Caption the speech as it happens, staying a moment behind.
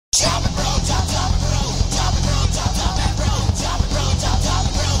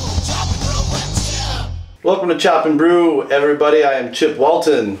Welcome to Chop and Brew, everybody. I am Chip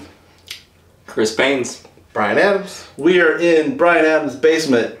Walton. Chris Baines. Brian Adams. We are in Brian Adams'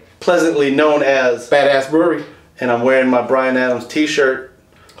 basement, pleasantly known as Bad Ass Brewery. And I'm wearing my Brian Adams t-shirt.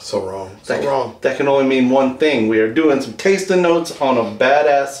 So wrong. So wrong. That can only mean one thing. We are doing some tasting notes on a Bad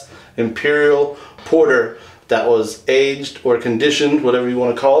Ass Imperial Porter that was aged or conditioned, whatever you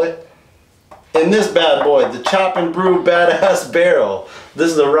want to call it. In this bad boy, the Chop and Brew Bad Ass Barrel.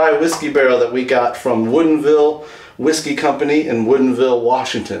 This is a rye whiskey barrel that we got from Woodinville Whiskey Company in Woodinville,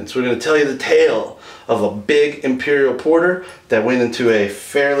 Washington. So we're going to tell you the tale of a big Imperial Porter that went into a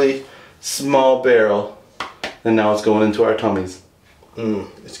fairly small barrel, and now it's going into our tummies.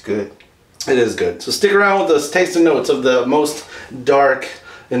 It's good. It is good. So stick around with us, tasting notes of the most dark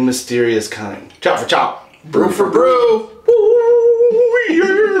and mysterious kind. Chop for chop. Brew for brew. Ooh,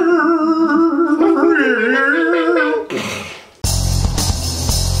 yeah.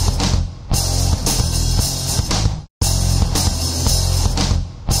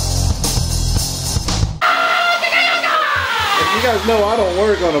 You guys know I don't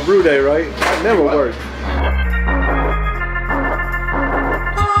work on a brew day, right? I never work.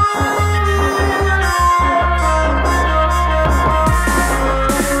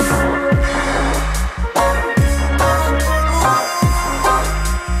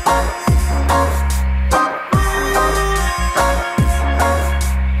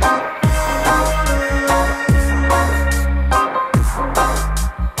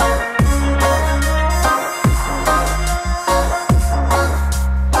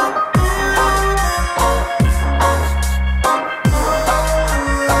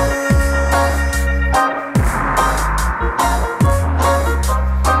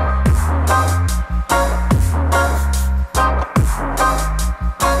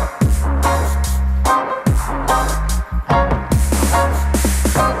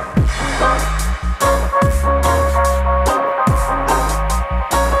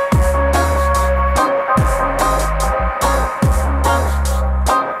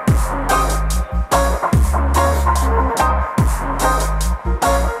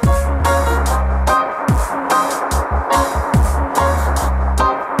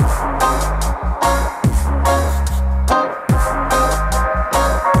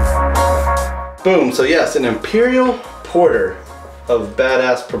 Boom, so yes, an Imperial Porter of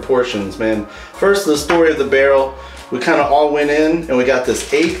badass proportions, man. First, the story of the barrel. We kind of all went in and we got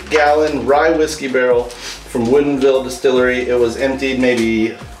this 8-gallon rye whiskey barrel from Woodinville Distillery. It was emptied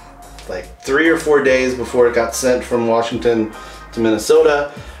maybe like 3 or 4 days before it got sent from Washington to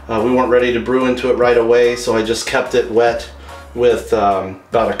Minnesota. We weren't ready to brew into it right away, so I just kept it wet with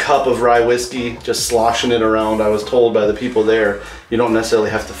about a cup of rye whiskey, just sloshing it around. I was told by the people there, you don't necessarily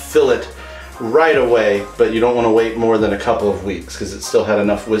have to fill it right away, but you don't want to wait more than a couple of weeks because it still had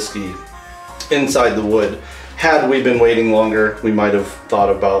enough whiskey inside the wood. Had we been waiting longer, we might have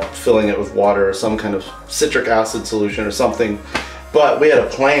thought about filling it with water or some kind of citric acid solution or something, but we had a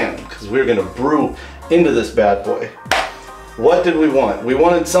plan because we were going to brew into this bad boy. What did we want? We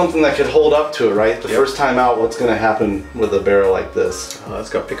wanted something that could hold up to it, right? The first time out, what's going to happen with a barrel like this? Let's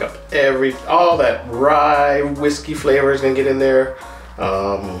go pick up all that rye whiskey flavor is going to get in there.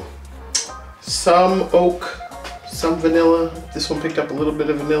 Some oak, some vanilla. This one picked up a little bit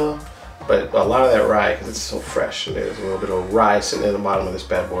of vanilla, but a lot of that rye because it's so fresh, and there's a little bit of rye sitting at the bottom of this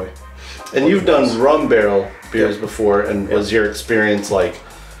bad boy. And you've done rum barrel beers before, and was your experience like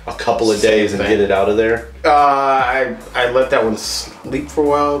a couple of days and get it out of there? I let that one sleep for a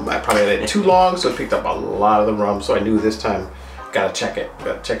while. I probably had it too long, so it picked up a lot of the rum, so I knew this time, gotta check it.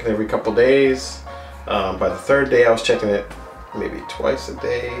 Gotta check it every couple days. By the third day, I was checking it maybe twice a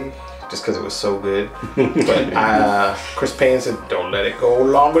day, just because it was so good. But Chris Payne said, don't let it go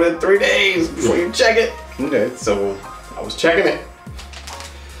longer than 3 days before you check it. Okay, so I was checking it.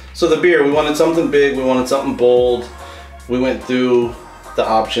 So the beer, we wanted something big, we wanted something bold. We went through the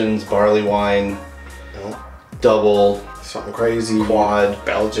options: barley wine, double, something crazy, quad,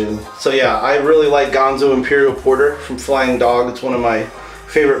 Belgian. So yeah, I really like Gonzo Imperial Porter from Flying Dog. It's one of my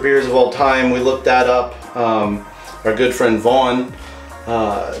favorite beers of all time. We looked that up. Our good friend Vaughn,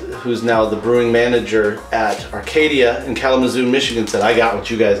 who's now the brewing manager at Arcadia in Kalamazoo, Michigan, said, I got what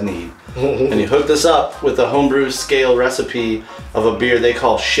you guys need. And he hooked us up with a homebrew scale recipe of a beer they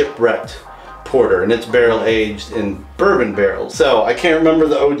call Shipwrecked Porter, and it's barrel aged in bourbon barrels. So I can't remember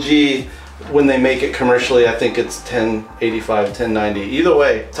the OG when they make it commercially. I think it's 1085, 1090. Either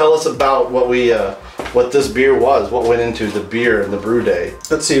way, tell us about what this beer was, what went into the beer and the brew day.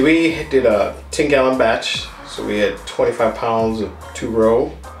 Let's see, we did a 10-gallon batch. So we had 25 pounds of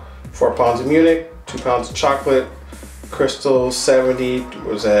 2-row, 4 pounds of Munich, 2 pounds of chocolate, Crystal 70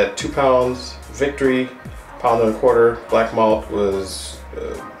 was at 2 pounds, Victory 1.25 pounds. Black malt was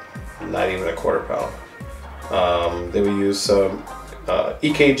not even a 1/4 pound. Then we used some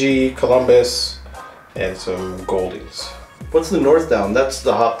EKG, Columbus, and some Goldings. What's the North Down? That's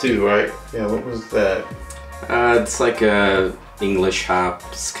the hop too, right? Yeah, what was that? It's like a English hop.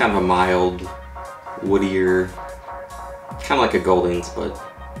 It's kind of a mild, woodier, kind of like a Goldings, but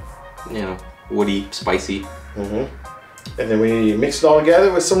you know, woody, spicy. And then we mixed it all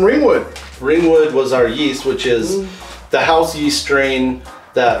together with some Ringwood. Ringwood was our yeast, which is the house yeast strain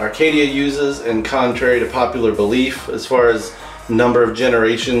that Arcadia uses, and contrary to popular belief, as far as number of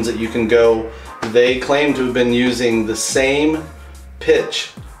generations that you can go, they claim to have been using the same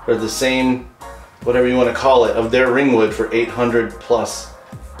pitch, or the same, whatever you want to call it, of their Ringwood for 800 plus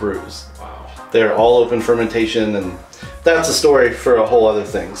brews. Wow. They're all open fermentation, and that's a story for a whole other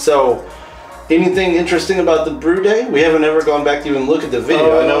thing. So, anything interesting about the brew day? We haven't ever gone back to even look at the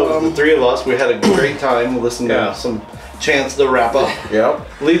video. I know it was the three of us. We had a great time listening to some chants to wrap up.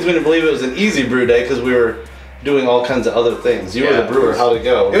 Yep. Leads me to believe it was an easy brew day because we were doing all kinds of other things. You were the brewer. How'd it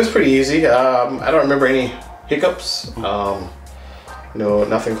go? It was pretty easy. I don't remember any hiccups. No,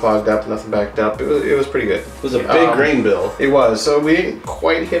 nothing clogged up, nothing backed up. It was pretty good. It was a big grain bill. It was. So we didn't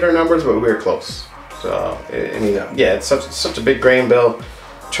quite hit our numbers, but we were close. So I mean, yeah, it's such a big grain bill.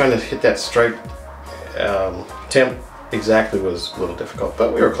 Trying to hit that strike temp exactly was a little difficult,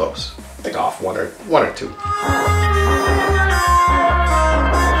 but we were close. I think off one or two.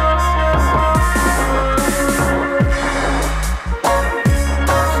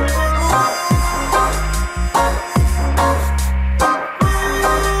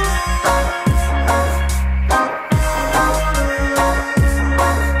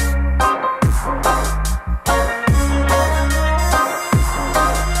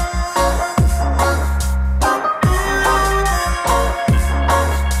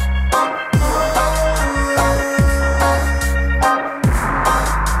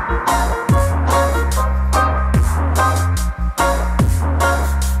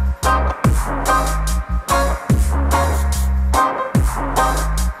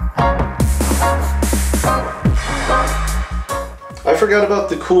 I forgot about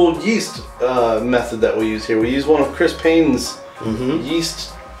the cool yeast method that we use here. We use one of Chris Payne's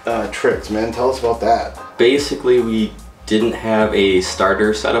yeast tricks, man. Tell us about that. Basically, we didn't have a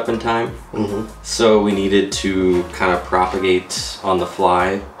starter set up in time, so we needed to kind of propagate on the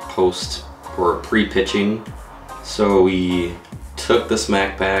fly post or pre-pitching. So we took the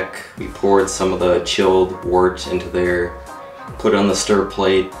smack pack, we poured some of the chilled wort into there, put it on the stir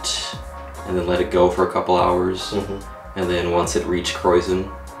plate, and then let it go for a couple hours. And then once it reached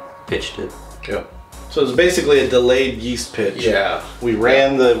Croisen, pitched it. Yep. So it's basically a delayed yeast pitch. Yeah. We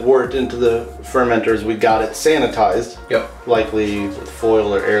ran the wort into the fermenters. We got it sanitized. Yep. Likely with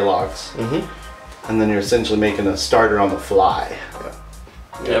foil or airlocks. And then you're essentially making a starter on the fly.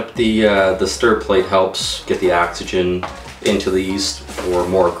 Yep. The stir plate helps get the oxygen into the yeast for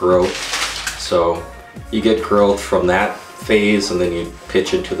more growth. So you get growth from that phase, and then you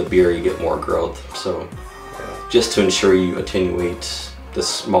pitch into the beer, you get more growth. So just to ensure you attenuate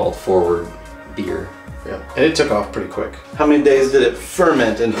this malt forward beer. Yeah, and it took off pretty quick. How many days did it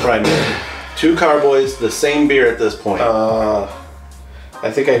ferment in primary? 2 carboys, the same beer at this point. I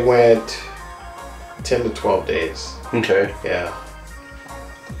think I went 10 to 12 days. Okay. Yeah.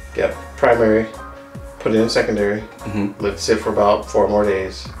 Yep. Primary, put it in secondary, let it sit for about 4 more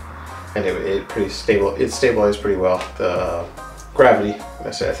days, and it pretty stable. It stabilized pretty well. The gravity,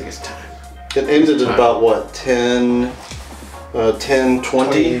 I think it's time. It ended at about what, 10, 10,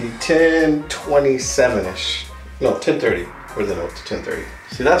 20? 10, 27-ish. No, 10:30. Where's the note? 10:30.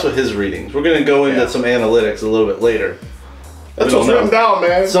 See, that's what his readings. We're gonna go into some analytics a little bit later. That's what's written down,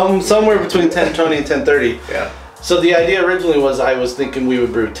 man. Somewhere between 10:20 and 10:30. Yeah. So the idea originally was I was thinking we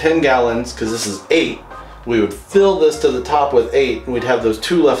would brew 10 gallons, because this is 8. We would fill this to the top with 8, and we'd have those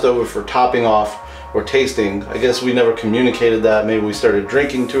 2 left over for topping off or tasting. I guess we never communicated that. Maybe we started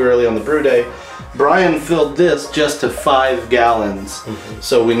drinking too early on the brew day. Brian filled this just to 5 gallons.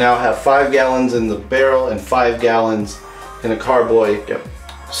 So we now have 5 gallons in the barrel and 5 gallons in a carboy,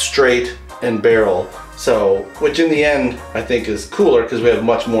 straight and barrel. So, which in the end I think is cooler because we have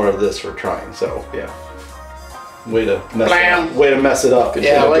much more of this for trying. So yeah. Way to mess it up.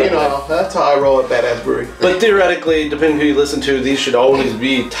 Yeah, well, you know, that's how I roll at Bad Ass Brewery. But theoretically, depending who you listen to, these should always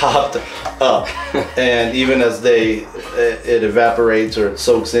be topped up. And even as it evaporates or it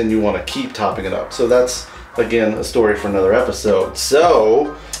soaks in, you want to keep topping it up. So that's, again, a story for another episode.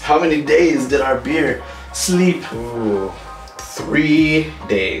 So, how many days did our beer sleep? Ooh, 3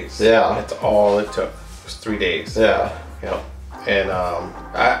 days. Yeah. That's all it took. It was 3 days. Yeah. Yep. And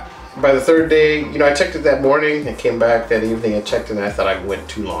by the third day, you know, I checked it that morning and came back that evening and checked it, and I thought I went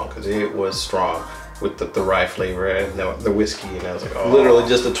too long because it was strong with the rye flavor and the whiskey, and I was like, oh. Literally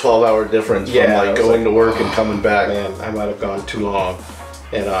just a 12-hour difference from like going to work and coming back. Man, I might have gone too long.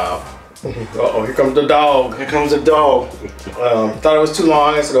 And uh-oh, here comes the dog. Here comes the dog. Thought it was too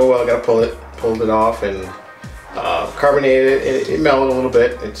long. I said, oh well, I gotta pull it. Pulled it off and carbonated it. It mellowed a little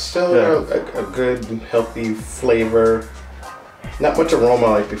bit. It's still a good, healthy flavor. Not much aroma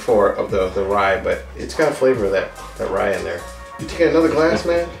like before of the rye, but it's got a flavor of that rye in there. You taking another glass,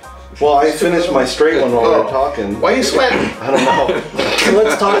 man? Well, I finished my straight one while we were talking. Why are you sweating? I don't know.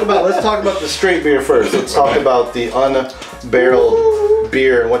 Let's talk about the straight beer first. Let's talk about the unbarreled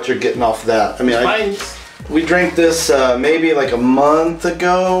beer and what you're getting off that. I mean, we drank this maybe like a month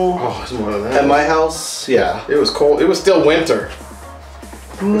ago. Oh, it's more than that. At my house. Yeah. It was cold. It was still winter.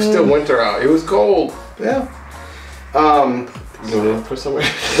 It was still winter out. It was cold. Yeah. You want to put somewhere?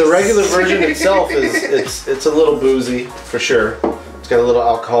 The regular version itself is it's a little boozy for sure. It's got a little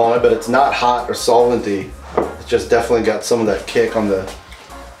alcohol in it, but it's not hot or solventy. It's just definitely got some of that kick on the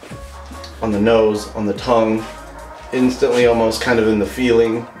nose, on the tongue, instantly almost kind of in the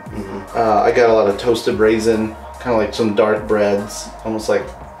feeling. I got a lot of toasted raisin, kind of like some dark breads, almost like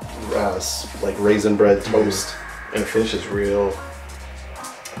raisin bread toast. And the finish is real,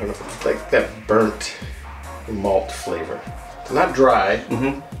 I don't know, like that burnt malt flavor. It's not dry,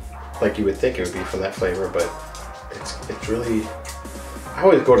 like you would think it would be from that flavor, but it's really. I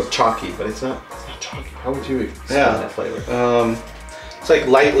always go to chalky, but it's not chalky. How would you explain that flavor? It's like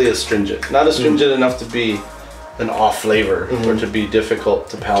lightly astringent, not astringent enough to be an off flavor or to be difficult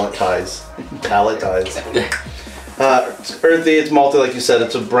to palatize. It's earthy, it's malty, like you said.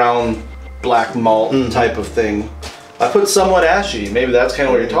 It's a brown, black malt type of thing. I put somewhat ashy. Maybe that's kind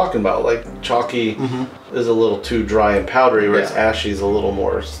of what you're talking about. Like chalky is a little too dry and powdery, whereas ashy is a little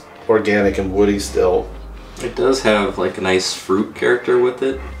more organic and woody still. It does have like a nice fruit character with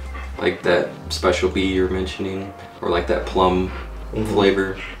it, like that special bee you're mentioning, or like that plum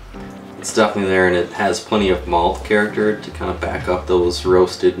flavor. It's definitely there, and it has plenty of malt character to kind of back up those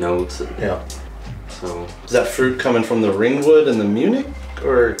roasted notes. And so, is that fruit coming from the Ringwood and the Munich,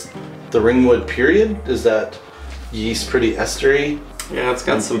 or the Ringwood period? Is that yeast pretty estery? Yeah, it's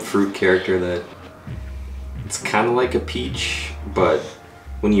got some fruit character that it's kind of like a peach, but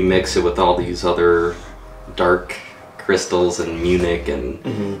when you mix it with all these other dark crystals and Munich and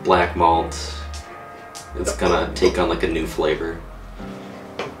black malt, it's gonna take on like a new flavor.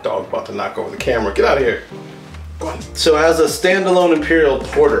 Dog's about to knock over the camera. Get out of here. Go on. So as a standalone Imperial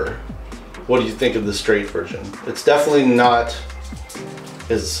Porter, what do you think of the straight version? It's definitely not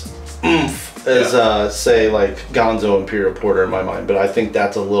as as say like Gonzo Imperial Porter in my mind, but I think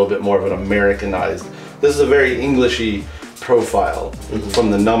that's a little bit more of an Americanized. This is a very Englishy profile from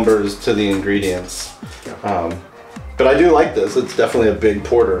the numbers to the ingredients. But I do like this. It's definitely a big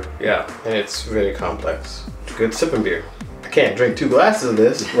porter. Yeah, and it's very complex. Good sipping beer. I can't drink 2 glasses of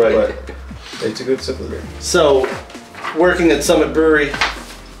this, but it's a good sipping beer. So, working at Summit Brewing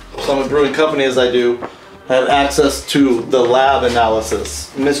Company as I do, I have access to the lab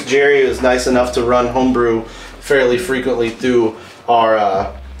analysis. Miss Jerry is nice enough to run homebrew fairly frequently through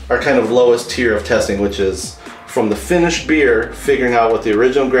our kind of lowest tier of testing, which is from the finished beer, figuring out what the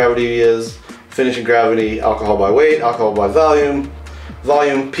original gravity is, finishing gravity, alcohol by weight, alcohol by volume,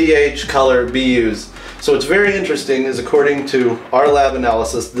 pH, color, BUs. So what's very interesting is according to our lab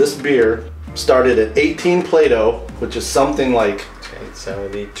analysis, this beer started at 18 Plato, which is something like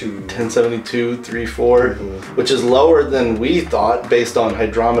 1072, 34, which is lower than we thought based on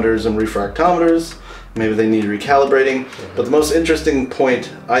hydrometers and refractometers. Maybe they need recalibrating. But the most interesting point,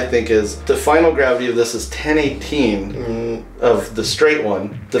 I think, is the final gravity of this is 1018 of the straight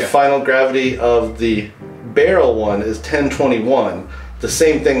one. The final gravity of the barrel one is 1021. The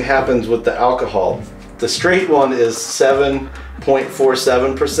same thing happens with the alcohol. The straight one is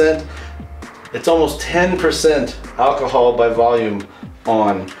 7.47%. It's almost 10% alcohol by volume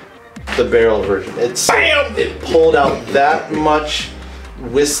on the barrel version. It pulled out that much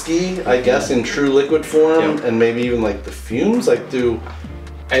whiskey, I guess, in true liquid form, and maybe even like the fumes, and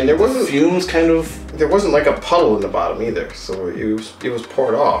there wasn't fumes kind of. There wasn't like a puddle in the bottom either, so it was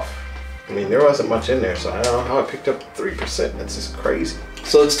poured off. I mean, there wasn't much in there, so I don't know how it picked up 3%. That's just crazy.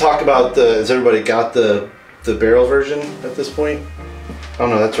 So let's talk about has everybody got the barrel version at this point? Oh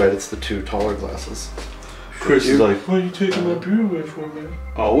no, that's right. It's the 2 taller glasses. Chris is like, why are you taking my beer away from me?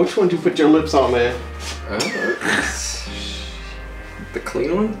 Oh, which one did you put your lips on, man? The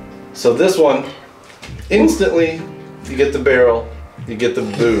clean one? So this one, instantly, you get the barrel, you get the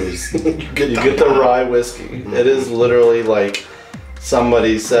booze, you get the rye whiskey. It is literally like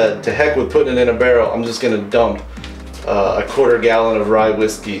somebody said, to heck with putting it in a barrel, I'm just gonna dump a quarter gallon of rye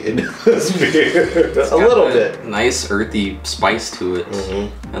whiskey into this beer. A little bit. Nice earthy spice to it,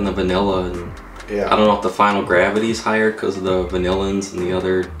 and the vanilla. And yeah. I don't know if the final gravity is higher because of the vanillins and the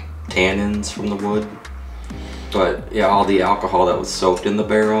other tannins from the wood. But yeah, all the alcohol that was soaked in the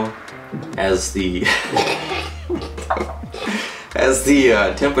barrel, as the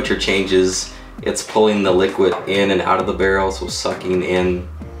temperature changes, it's pulling the liquid in and out of the barrel, so sucking in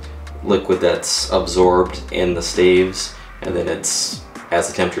liquid that's absorbed in the staves, and then it's, as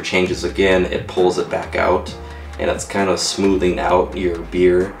the temperature changes again, it pulls it back out, and it's kind of smoothing out your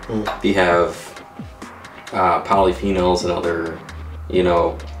beer. You have polyphenols and other, you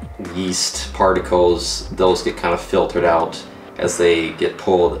know, yeast particles. Those get kind of filtered out as they get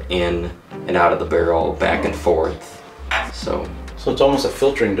pulled in and out of the barrel, back and forth. So it's almost a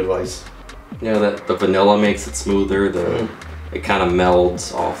filtering device. Yeah, that the vanilla makes it smoother. It kind of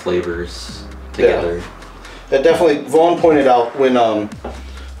melds all flavors together. Yeah. It definitely, Vaughn pointed out when,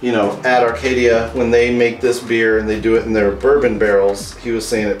 you know, at Arcadia, when they make this beer and they do it in their bourbon barrels, he was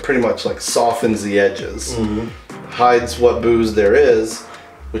saying it pretty much like softens the edges, hides what booze there is,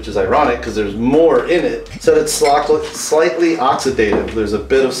 which is ironic because there's more in it. Said it's slightly oxidative. There's a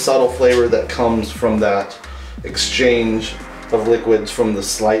bit of subtle flavor that comes from that exchange of liquids from the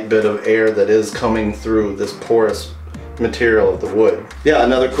slight bit of air that is coming through this porous material of the wood. Yeah,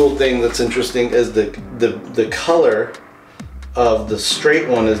 another cool thing that's interesting is the color of the straight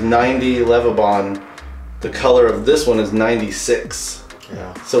one is 90 Levibon. The color of this one is 96.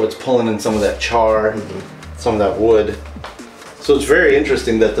 Yeah. So it's pulling in some of that char, some of that wood. So it's very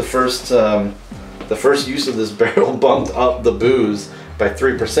interesting that the first use of this barrel bumped up the booze by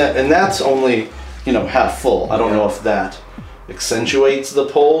 3%, and that's only, you know, half full. I don't know if that accentuates the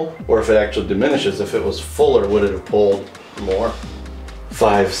pull or if it actually diminishes. If it was fuller, would it have pulled more?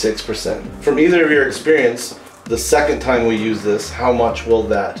 5-6%. From either of your experience, the second time we use this, how much will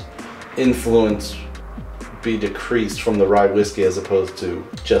that influence be decreased from the rye whiskey as opposed to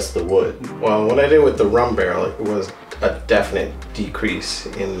just the wood? Well, what I did with the rum barrel, it was a definite decrease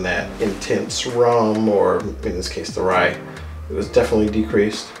in that intense rum, or in this case the rye. It was definitely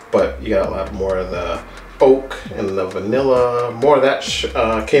decreased, but you got a lot more of the oak and the vanilla. More of that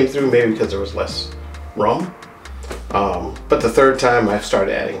came through, maybe because there was less rum. But the third time I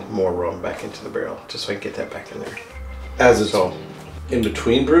started adding more rum back into the barrel, just so I can get that back in there. As it's all in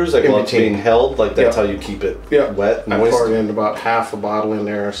between brews, like while it's being held, like that's how you keep it wet and moist? I poured in about half a bottle in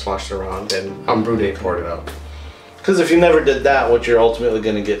there, sloshed it around, and on brew day poured it out. Because if you never did that, what you're ultimately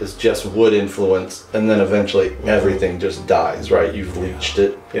going to get is just wood influence, and then eventually everything just dies, right? You've leached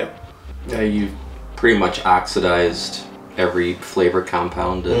it. Yeah. Yeah, you've pretty much oxidized every flavor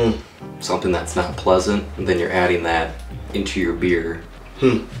compound to something that's not pleasant, and then you're adding that into your beer.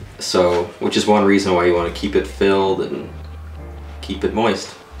 So, which is one reason why you want to keep it filled and keep it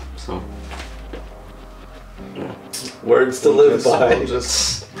moist. So, yeah. Words to live by. We'll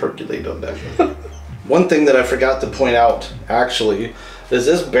just percolate on that. One thing that I forgot to point out, actually, is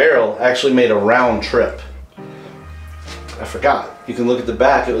this barrel actually made a round trip. I forgot. You can look at the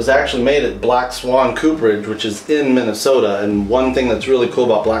back. It was actually made at Black Swan Cooperage, which is in Minnesota. And one thing that's really cool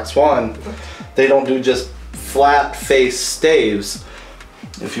about Black Swan, they don't do just flat face staves.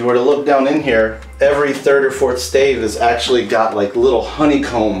 If you were to look down in here, every third or fourth stave has actually got like little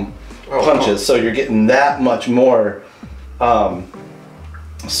honeycomb punches. So you're getting that much more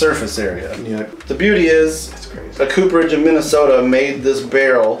surface area. Yeah. The beauty is, a Cooperage in Minnesota made this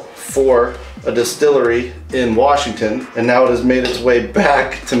barrel for a distillery in Washington, and now it has made its way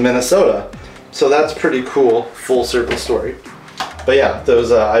back to Minnesota. So that's pretty cool, full circle story. But yeah,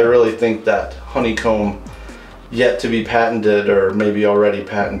 those I really think that honeycomb, yet to be patented or maybe already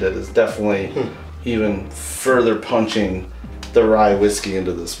patented, is definitely even further punching the rye whiskey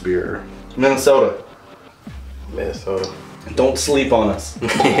into this beer. Minnesota. Don't sleep on us.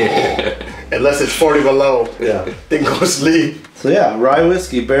 Unless it's 40 below. Yeah. Then go sleep. So yeah, rye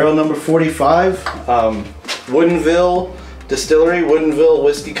whiskey, barrel number 45. Woodinville Distillery, Woodinville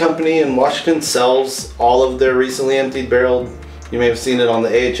Whiskey Company in Washington sells all of their recently emptied barrel. You may have seen it on the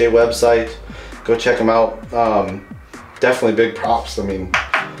AHA website. Go check them out. Definitely big props. I mean,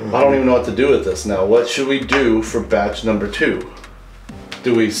 I don't even know what to do with this now. What should we do for batch number 2?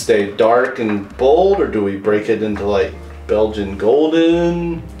 Do we stay dark and bold, or do we break it into like Belgian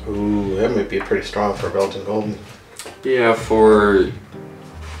Golden? Ooh, that might be pretty strong for Belgian Golden. Yeah, for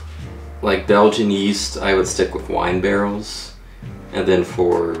like Belgian yeast, I would stick with wine barrels, and then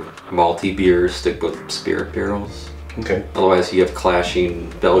for malty beers, stick with spirit barrels. Okay. Otherwise, you have clashing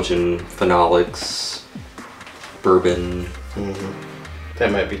Belgian phenolics, bourbon.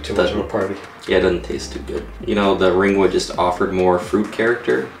 That might be too much of a party. Yeah, it doesn't taste too good. You know, the Ringwood just offered more fruit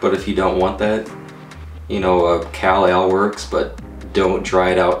character, but if you don't want that, you know, a Cal Ale works, but don't dry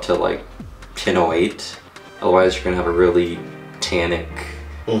it out to like 1008. Otherwise, you're gonna have a really tannic,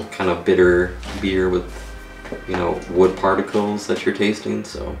 kind of bitter beer with, you know, wood particles that you're tasting.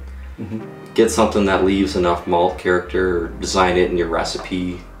 So get something that leaves enough malt character, or design it in your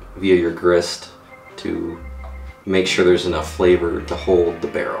recipe via your grist to make sure there's enough flavor to hold the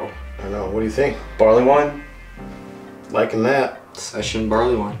barrel. I know. What do you think? Barley wine? Liking that. Session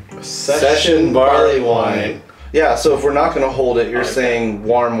barley wine. Session barley wine. Yeah, so if we're not going to hold it, you're saying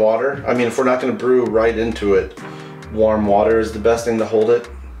warm water? I mean, if we're not going to brew right into it, warm water is the best thing to hold it?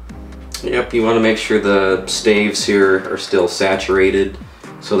 Yep, you want to make sure the staves here are still saturated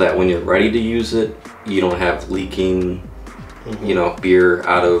so that when you're ready to use it, you don't have leaking, you know, beer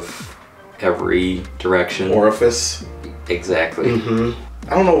out of every direction. Orifice. Exactly.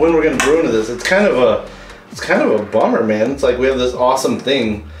 I don't know when we're going to brew into this. It's kind of a bummer, man. It's like we have this awesome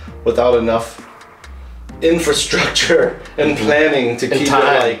thing without enough infrastructure and planning to keep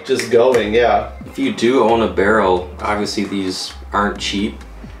it like just going. Yeah. If you do own a barrel, obviously these aren't cheap,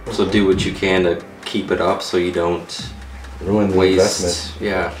 so do what you can to keep it up so you don't Ruin the waste. investment.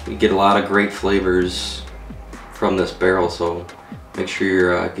 Yeah, you get a lot of great flavors from this barrel, so make sure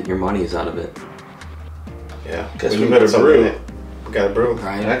you're getting your monies out of it. Yeah. Guess we better brew. We gotta brew.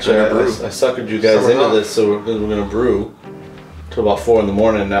 Right. Actually, I suckered you guys into this, so we're gonna brew till about 4 in the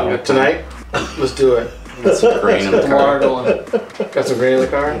morning now. Yeah, tonight, let's do it. Got some grain in the car. Got some grain in the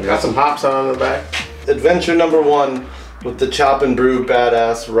car. Got some hops on in the back. Adventure number 1 with the Chop and Brew Bad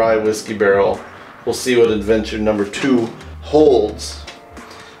Ass Rye Whiskey Barrel. We'll see what adventure number 2 holds.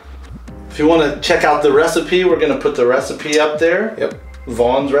 If you want to check out the recipe, we're going to put the recipe up there. Yep.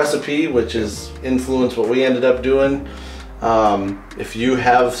 Vaughn's recipe, which is influenced what we ended up doing. If you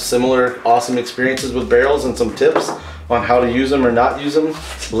have similar awesome experiences with barrels and some tips on how to use them or not use them,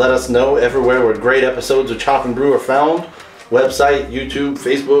 let us know everywhere where great episodes of Chop and Brew are found. Website, YouTube,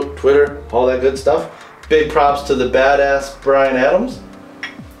 Facebook, Twitter, all that good stuff. Big props to the badass Brian Adams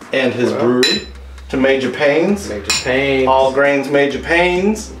and his brewery. To Major Pains. Major Pains. All Grains Major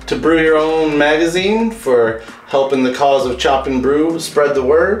Pains. To Brew Your Own magazine for helping the cause of Chop and Brew spread the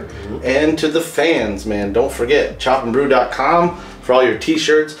word. And to the fans, man, don't forget chopandbrew.com for all your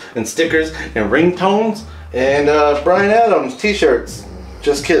t-shirts and stickers and ringtones. And Brian Adams t-shirts.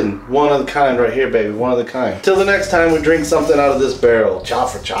 Just kidding. One of the kind right here, baby. One of the kind. Till the next time we drink something out of this barrel. Chop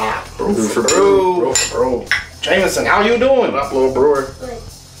for chop. Brew for brew. Brew for brew. Jameson, how you doing? What up, little brewer?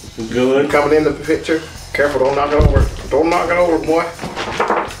 Good. Coming in the picture. Careful, don't knock it over. Don't knock it over, boy.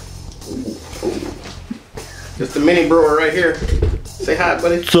 Just a mini brewer right here. Say hi,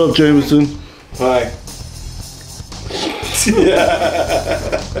 buddy. What's up, Jameson? Hi.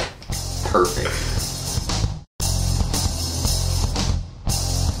 Perfect.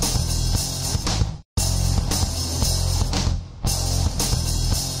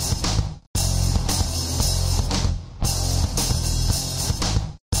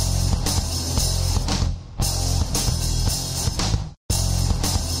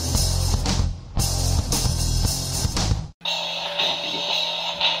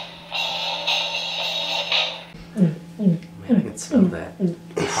 Man, I can smell that.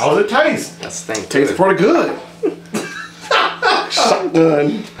 How's it taste? That's the thing. Tastes pretty good. Shotgun.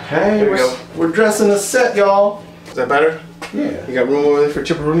 Hey, There we go. we're dressing a set, y'all. Is that better? Yeah. You got room over there for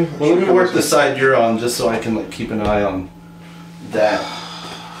chipperoni? Well, let me work the side you're on just so I can like keep an eye on that.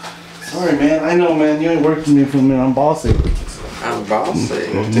 Sorry, man. I know, man. You ain't worked with me for a minute. I'm bossy. I'm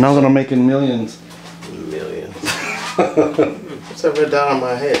bossy. Now that I'm making millions. Millions. What's that red dot on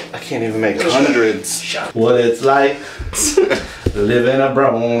my head? I can't even make hundreds. What it's like living a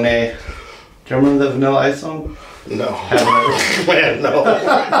brony. Do you remember the Vanilla Ice song? No. Haven't Man, no.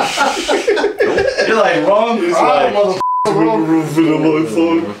 You're like wrong.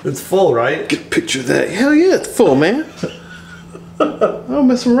 It's full, right? Get a picture of that. Hell yeah, it's full, man. I don't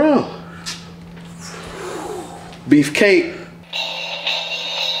mess around. Beefcake.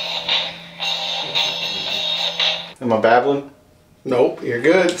 Am I babbling? Nope, you're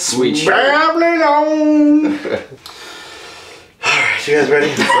good. Sweet shit. Babbling on. Alright, you guys ready?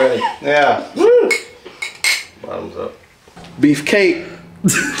 Ready. Yeah. Woo. Bottoms up. Beefcake.